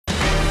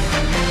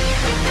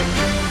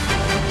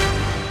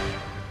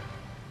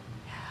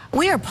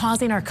We are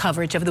pausing our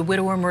coverage of the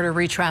widower murder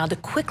retrial to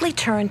quickly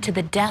turn to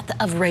the death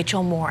of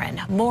Rachel Morin.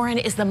 Morin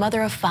is the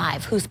mother of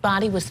 5 whose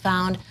body was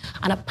found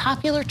on a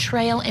popular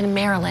trail in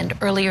Maryland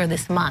earlier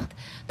this month.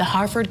 The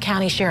Harford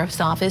County Sheriff's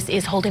Office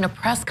is holding a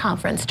press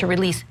conference to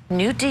release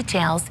new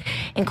details,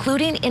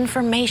 including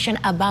information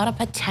about a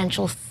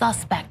potential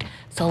suspect.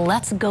 So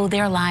let's go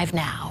there live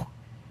now.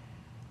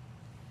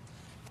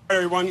 Hey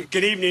everyone,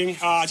 good evening.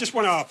 I just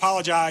want to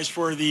apologize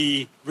for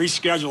the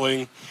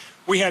rescheduling.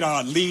 We had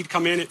a lead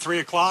come in at 3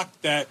 o'clock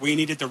that we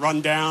needed to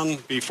run down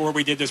before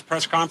we did this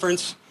press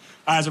conference.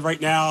 As of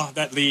right now,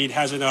 that lead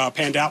hasn't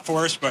panned out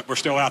for us, but we're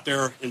still out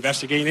there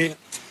investigating it.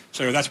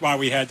 So that's why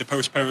we had to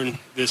postpone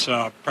this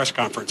press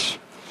conference.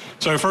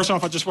 So first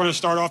off, I just want to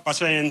start off by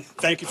saying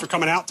thank you for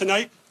coming out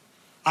tonight.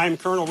 I am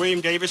Colonel William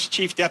Davis,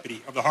 Chief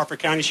Deputy of the Harford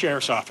County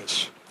Sheriff's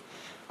Office.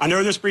 I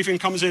know this briefing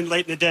comes in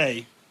late in the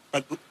day,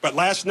 but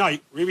last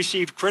night we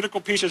received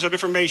critical pieces of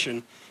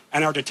information,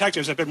 and our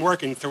detectives have been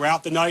working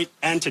throughout the night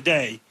and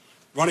today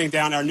running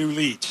down our new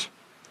leads.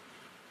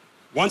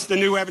 Once the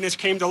new evidence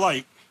came to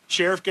light,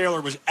 Sheriff Gaylor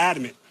was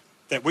adamant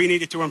that we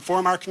needed to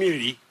inform our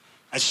community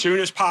as soon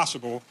as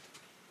possible,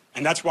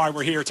 and that's why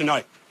we're here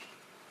tonight.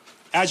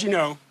 As you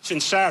know,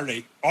 since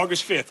Saturday,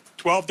 August 5th,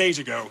 12 days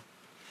ago,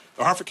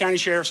 the Harford County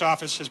Sheriff's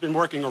Office has been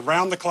working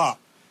around the clock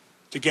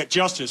to get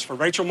justice for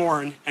Rachel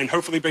Morin and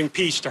hopefully bring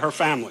peace to her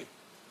family.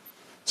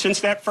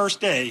 Since that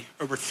first day,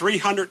 over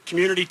 300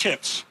 community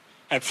tips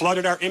have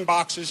flooded our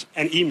inboxes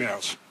and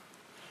emails.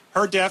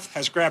 Her death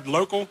has grabbed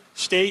local,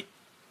 state,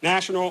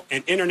 national,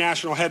 and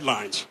international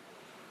headlines,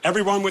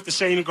 everyone with the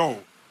same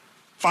goal: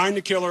 find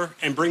the killer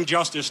and bring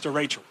justice to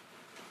Rachel.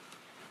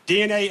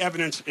 DNA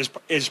evidence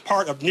is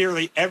part of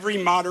nearly every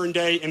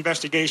modern-day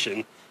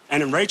investigation,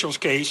 and in Rachel's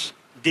case,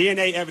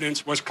 DNA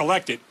evidence was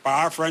collected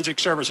by our Forensic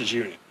Services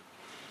Unit.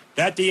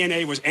 That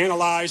DNA was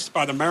analyzed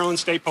by the Maryland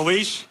State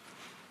Police,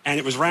 and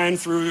it was ran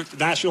through the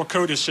National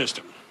CODIS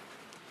system.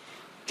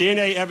 This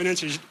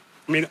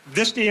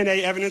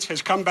DNA evidence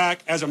has come back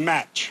as a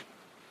match,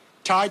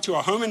 tied to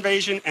a home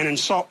invasion and an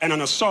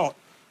assault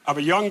of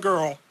a young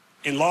girl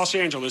in Los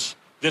Angeles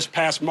this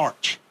past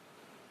March.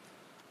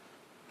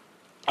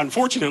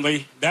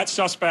 Unfortunately, that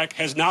suspect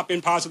has not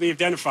been positively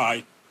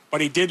identified,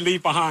 but he did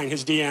leave behind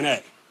his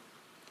DNA.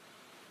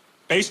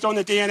 Based on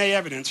the DNA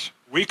evidence,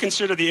 we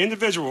consider the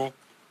individual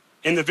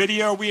in the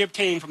video we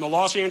obtained from the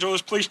Los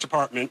Angeles Police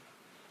Department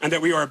and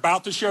that we are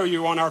about to show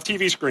you on our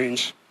TV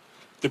screens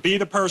to be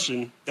the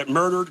person that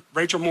murdered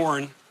Rachel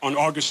Morin on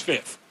August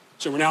 5th.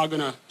 So we're now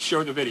going to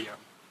show the video.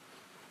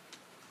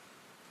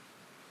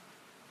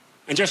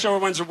 And just so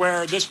everyone's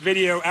aware, this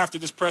video, after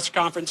this press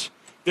conference,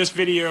 this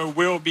video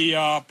will be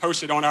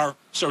posted on our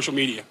social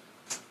media.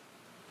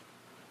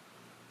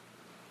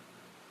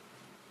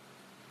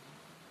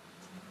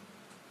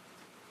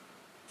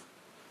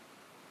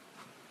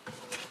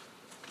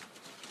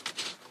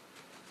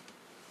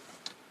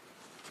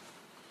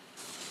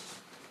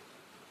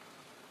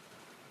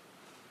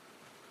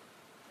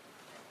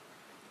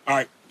 All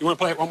right, you want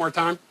to play it one more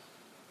time?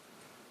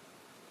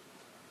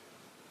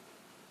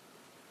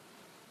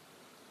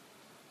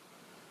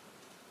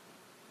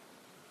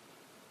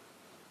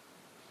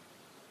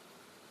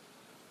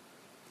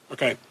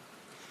 Okay.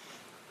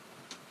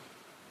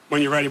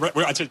 When you're ready, we're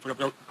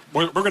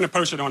going to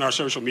post it on our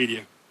social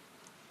media.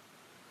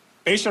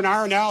 Based on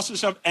our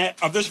analysis of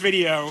this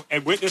video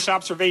and witness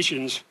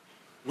observations,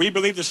 we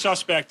believe the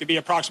suspect to be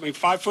approximately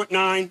 5'9",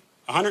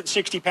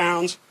 160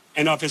 pounds,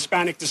 and of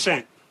Hispanic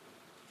descent.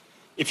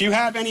 If you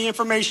have any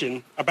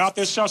information about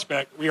this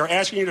suspect, we are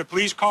asking you to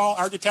please call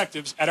our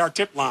detectives at our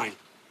tip line.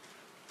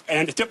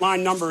 And the tip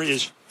line number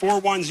is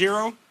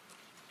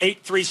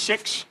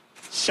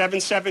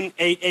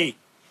 410-836-7788.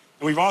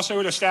 And we've also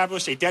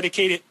established a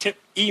dedicated tip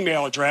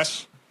email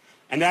address,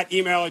 and that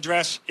email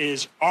address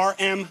is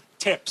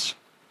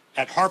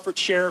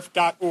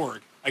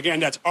rmtips@harfordsheriff.org. Again,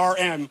 that's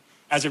RM,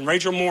 as in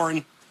Rachel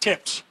Morin,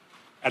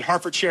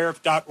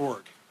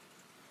 tips@harfordsheriff.org.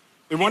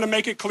 We want to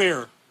make it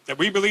clear that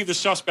we believe the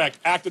suspect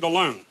acted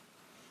alone,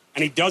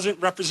 and he doesn't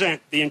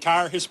represent the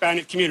entire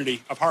Hispanic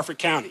community of Harford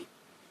County,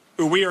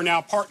 who we are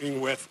now partnering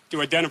with to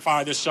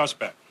identify this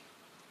suspect.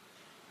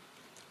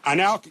 I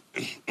know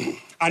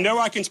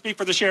I can speak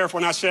for the sheriff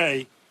when I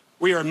say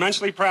we are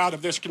immensely proud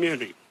of this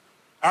community.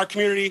 Our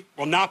community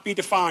will not be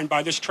defined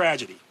by this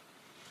tragedy.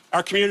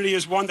 Our community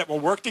is one that will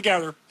work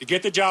together to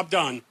get the job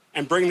done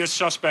and bring this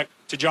suspect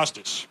to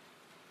justice.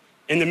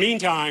 In the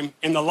meantime,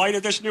 in the light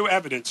of this new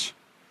evidence,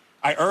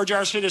 I urge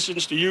our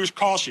citizens to use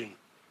caution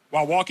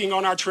while walking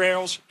on our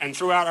trails and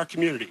throughout our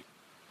community.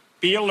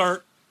 Be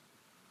alert,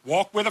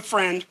 walk with a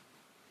friend,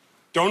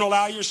 don't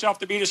allow yourself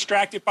to be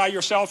distracted by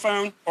your cell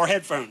phone or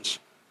headphones.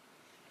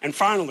 And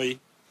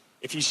finally,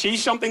 if you see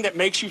something that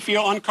makes you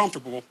feel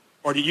uncomfortable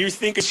or that you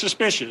think is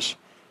suspicious,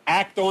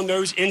 act on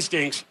those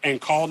instincts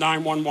and call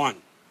 911.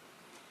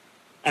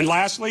 And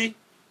lastly,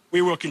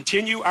 we will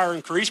continue our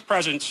increased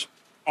presence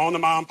on the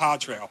Mile and Pod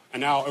Trail.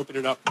 And now I'll open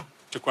it up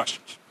to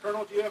questions.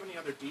 Colonel, do you have any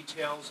other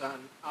details on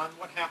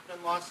what happened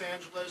in Los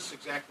Angeles,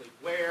 exactly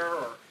where,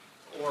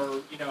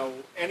 or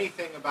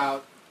anything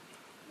about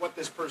what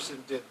this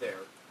person did there.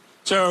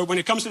 So when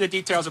it comes to the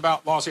details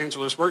about Los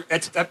Angeles,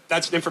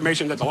 that's the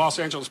information that the Los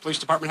Angeles Police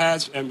Department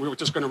has, and we were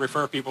just going to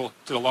refer people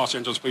to the Los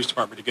Angeles Police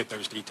Department to get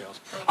those details.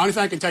 Only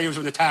thing I can tell you was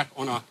an attack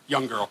on a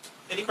young girl.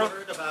 Any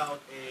word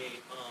about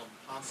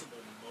a possible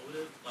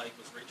motive? Like,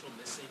 was Rachel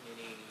missing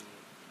any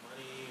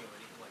money or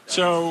anything like that?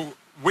 So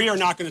we are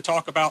not going to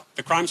talk about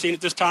the crime scene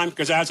at this time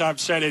because, as I've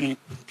said in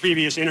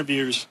previous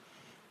interviews,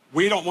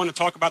 we don't want to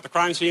talk about the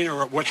crime scene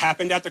or what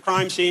happened at the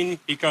crime scene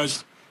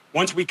because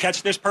once we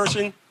catch this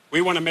person, we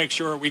want to make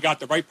sure we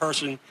got the right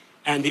person,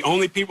 and the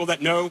only people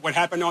that know what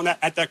happened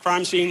at that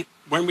crime scene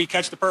when we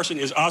catch the person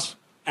is us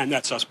and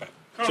that suspect.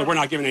 So we're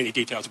not giving any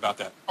details about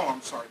that. Oh,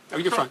 I'm sorry. No,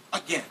 you're fine.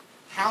 Again,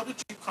 how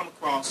did you come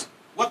across,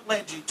 what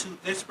led you to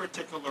this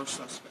particular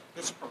suspect,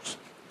 this person?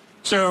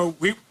 So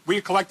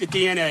we collected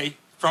DNA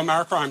from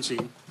our crime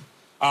scene.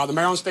 The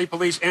Maryland State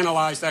Police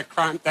analyzed that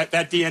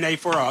DNA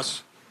for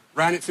us,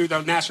 ran it through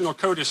the National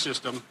CODIS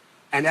system,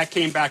 and that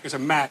came back as a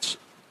match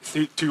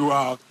to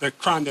the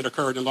crime that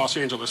occurred in Los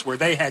Angeles, where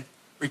they had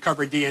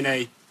recovered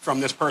DNA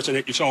from this person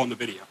that you saw in the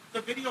video.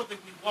 The video that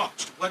we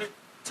watched,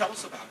 tell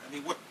us about it. I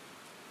mean, what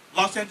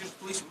Los Angeles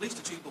Police released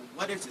it to you, but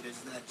what is it?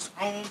 Is it at his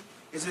home?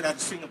 Is it at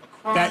the scene of a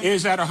crime? That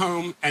is at a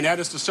home, and that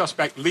is the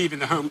suspect leaving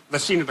the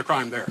scene of the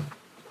crime there. And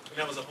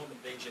that was a home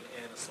invasion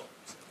and assault.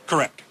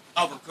 Correct.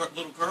 Of a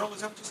little girl?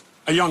 Is that what you said?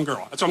 A young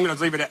girl. That's why I'm going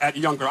to leave it at a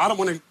young girl. I don't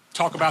want to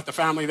talk about the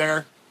family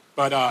there,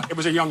 but it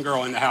was a young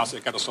girl in the house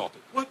that got assaulted.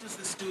 What does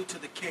this do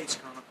to the case,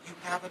 Colonel? You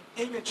have an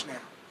image now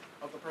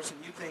of the person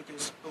you think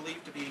is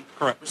believed to be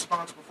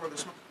responsible for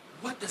this.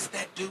 What does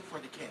that do for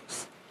the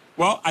case?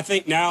 Well, I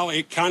think now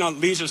it kind of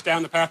leads us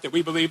down the path that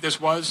we believe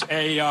this was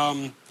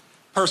a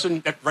person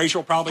that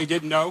Rachel probably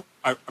didn't know.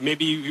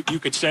 Maybe you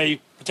could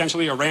say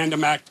potentially a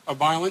random act of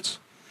violence.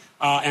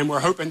 And we're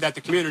hoping that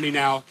the community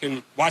now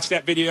can watch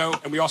that video,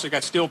 and we also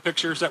got still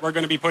pictures that we're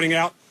going to be putting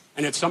out,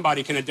 and that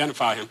somebody can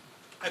identify him.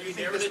 Have you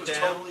narrowed it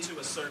down to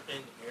a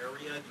certain area?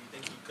 Do you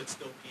think he could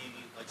still be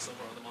like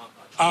somewhere on the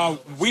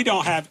Montage? We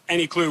don't have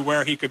any clue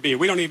where he could be.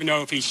 We don't even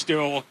know if he's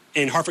still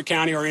in Harford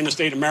County or in the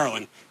state of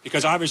Maryland,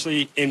 because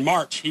obviously in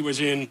March he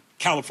was in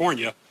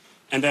California,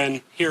 and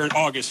then here in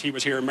August he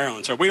was here in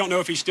Maryland. So we don't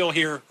know if he's still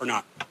here or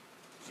not.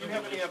 Do you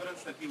have any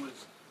evidence that he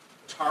was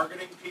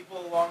targeting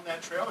people along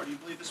that trail, or do you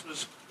believe this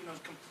was,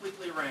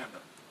 completely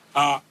random?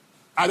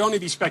 I'd only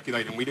be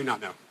speculating. We do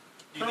not know.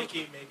 Do you think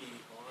he may be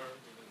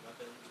armed, any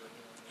weapons, or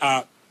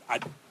anything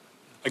like that?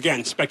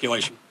 Again,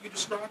 speculation. You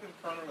describe him,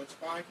 Colonel, as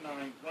 5'9",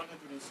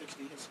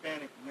 160,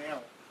 Hispanic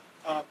male.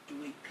 Do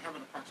we have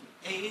an approximate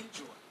age?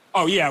 Or?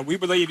 Oh, yeah. We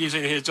believe he's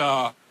in his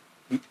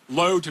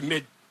low to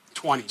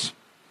mid-20s.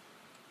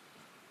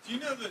 Do you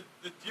have a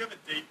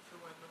date for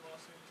when the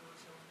Los Angeles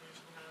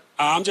illumination happened?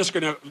 I'm just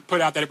going to put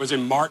out that it was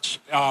in March.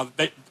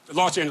 The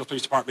Los Angeles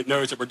Police Department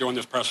knows that we're doing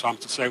this press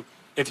conference, so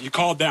if you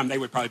called them, they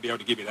would probably be able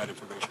to give you that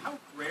information. How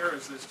rare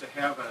is this to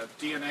have a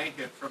DNA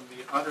hit from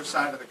the other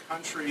side of the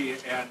country?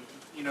 And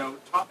can you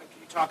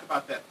talk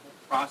about that whole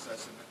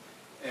process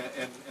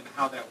and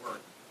how that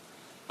worked?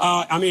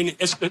 I mean,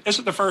 this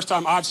is the first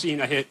time I've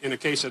seen a hit in a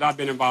case that I've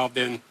been involved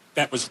in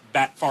that was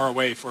that far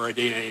away for a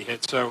DNA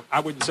hit. So I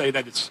wouldn't say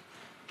that it's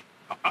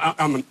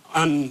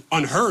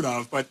unheard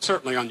of, but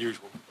certainly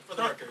unusual. For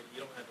the record,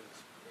 you don't have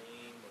his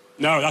name?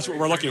 No, that's what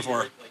we're looking for.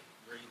 Like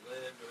where he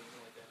lived or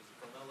anything like that? Is he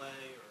from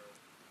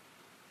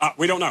L.A.? Or?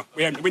 We don't know.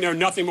 We know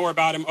nothing more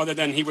about him other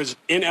than he was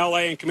in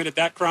L.A. and committed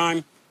that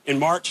crime in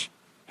March,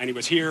 and he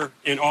was here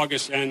in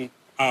August and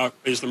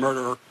is the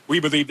murderer, we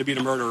believe to be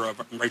the murderer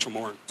of Rachel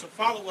Morin. To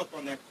follow up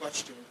on that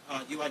question,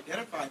 you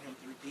identified him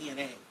through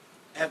DNA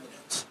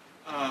evidence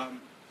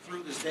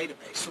through this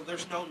database. So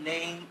there's no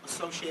name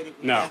associated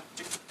with that?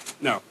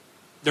 No.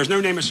 There's no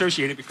name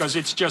associated because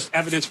it's just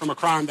evidence from a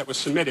crime that was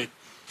submitted.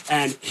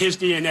 And his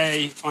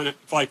DNA, on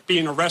like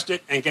being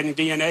arrested and getting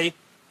DNA,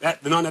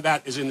 none of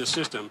that is in the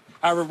system.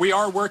 However, we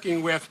are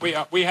working with,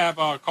 we have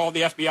called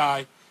the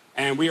FBI,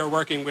 and we are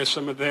working with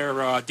some of their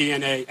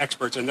DNA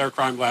experts in their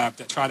crime lab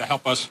to try to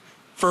help us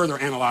further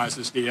analyze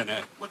this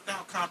DNA.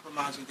 Without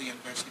compromising the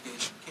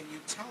investigation, can you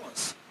tell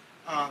us,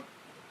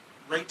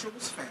 Rachel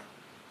was found.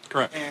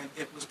 Correct. And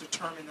it was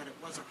determined that it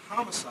was a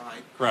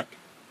homicide. Correct.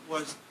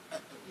 Was it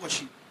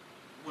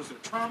a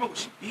trauma? Was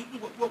she beaten?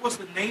 What was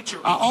the nature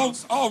of the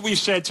homicide? All we've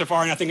said so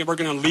far, and I think we're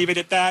going to leave it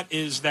at that,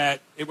 is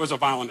that it was a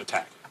violent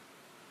attack.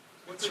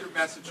 What's your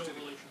message to the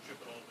relationship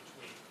at all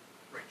between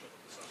Rachel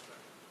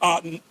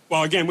and the suspect?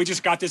 Well, again, we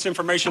just got this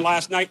information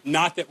last night.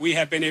 Not that we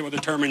have been able to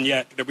determine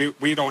yet that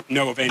we don't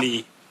know of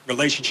any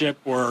relationship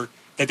or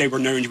that they were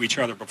known to each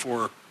other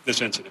before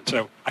this incident.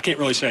 So I can't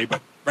really say,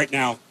 but right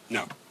now,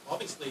 no.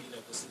 Obviously,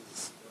 this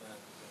is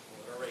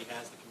what already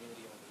has the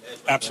community on the edge.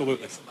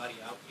 Absolutely. Right? Somebody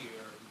out here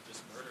who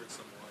just murdered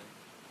someone.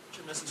 What's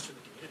your message to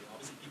the community?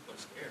 Obviously, people are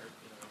scared.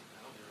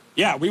 Out there.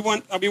 Yeah, we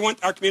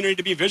want our community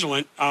to be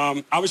vigilant.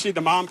 Obviously,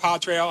 the Mom Pa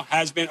Trail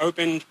has been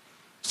opened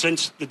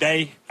since the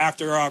day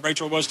after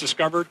Rachel was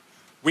discovered.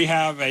 We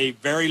have a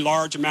very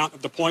large amount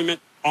of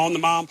deployment on the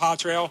Mom Pa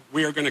Trail.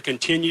 We are going to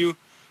continue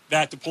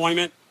that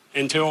deployment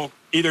until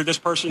either this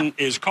person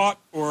is caught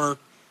or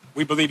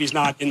we believe he's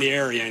not in the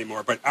area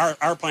anymore. But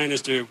our plan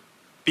is to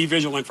be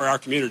vigilant for our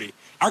community.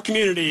 Our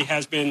community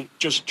has been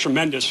just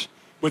tremendous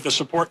with the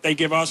support they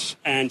give us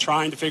and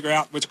trying to figure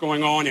out what's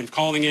going on and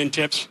calling in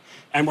tips.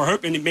 And we're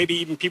hoping that maybe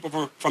even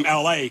people from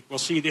L.A. will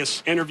see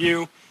this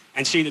interview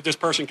and see that this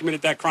person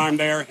committed that crime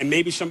there, and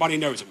maybe somebody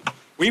knows him.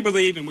 We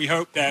believe and we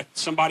hope that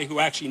somebody who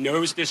actually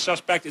knows this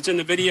suspect that's in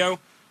the video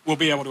will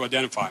be able to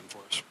identify him for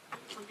us.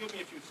 Forgive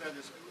me if you said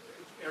this.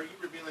 Are you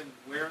revealing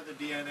where the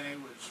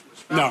DNA was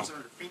found? No. Was it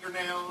under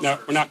fingernails? No,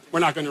 we're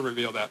not going to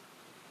reveal that.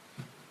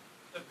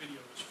 That video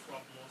was from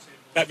Los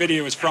Angeles. That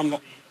video is from. The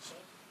assault?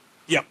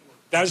 Yep,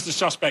 that is the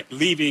suspect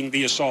leaving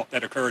the assault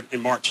that occurred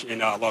in March in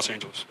Los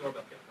Angeles.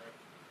 Doorbell cam,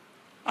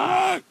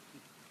 right?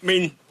 I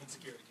mean,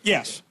 Insecurity.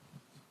 yes.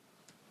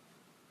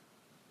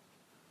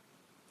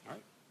 All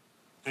right.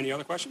 Any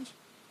other questions?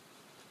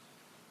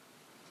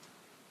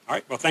 All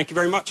right. Well, thank you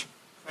very much.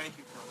 Thank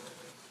you, Colonel.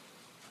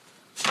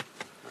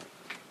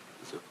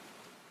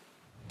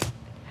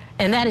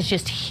 And that is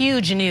just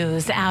huge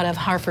news out of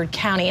Harford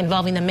County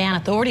involving the man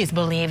authorities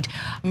believed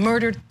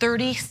murdered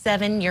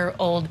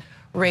 37-year-old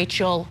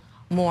Rachel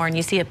Morin.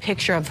 You see a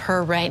picture of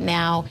her right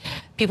now.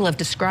 People have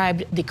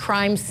described the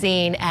crime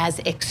scene as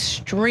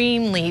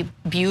extremely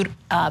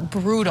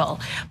brutal,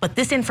 but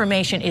this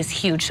information is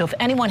huge. So if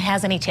anyone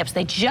has any tips,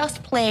 they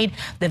just played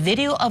the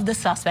video of the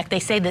suspect. They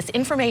say this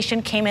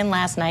information came in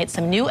last night,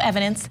 some new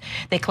evidence.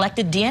 They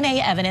collected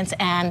DNA evidence,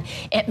 and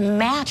it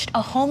matched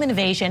a home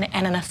invasion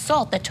and an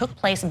assault that took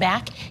place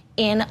back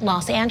in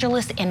Los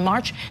Angeles in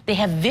March. They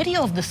have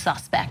video of the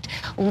suspect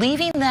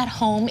leaving that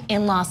home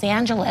in Los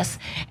Angeles,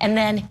 and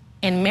then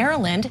in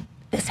Maryland,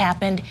 this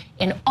happened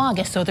in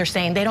August, so they're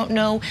saying they don't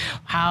know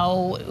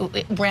how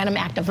random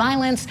act of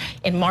violence.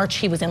 In March,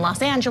 he was in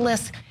Los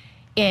Angeles.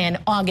 In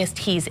August,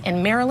 he's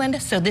in Maryland.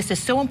 So this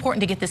is so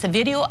important to get this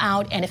video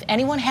out. And if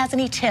anyone has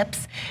any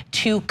tips,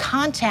 to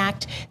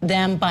contact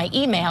them by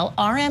email,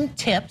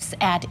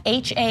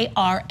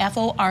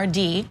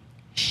 rmtips@harford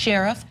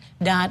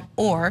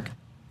sheriff.org.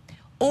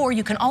 Or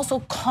you can also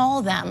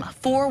call them,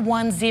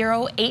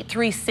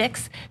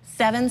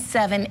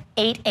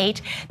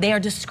 410-836-7788. They are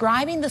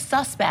describing the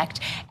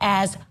suspect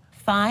as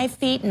 5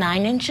 feet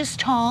 9 inches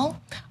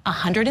tall,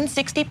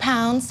 160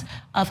 pounds,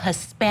 of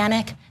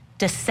Hispanic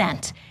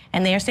descent.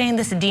 And they are saying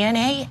this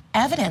DNA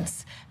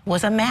evidence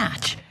was a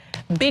match.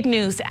 Big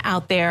news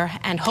out there,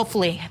 and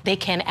hopefully they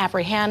can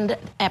apprehend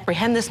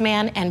this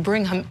man and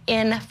bring him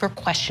in for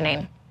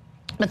questioning.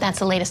 But that's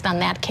the latest on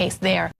that case there.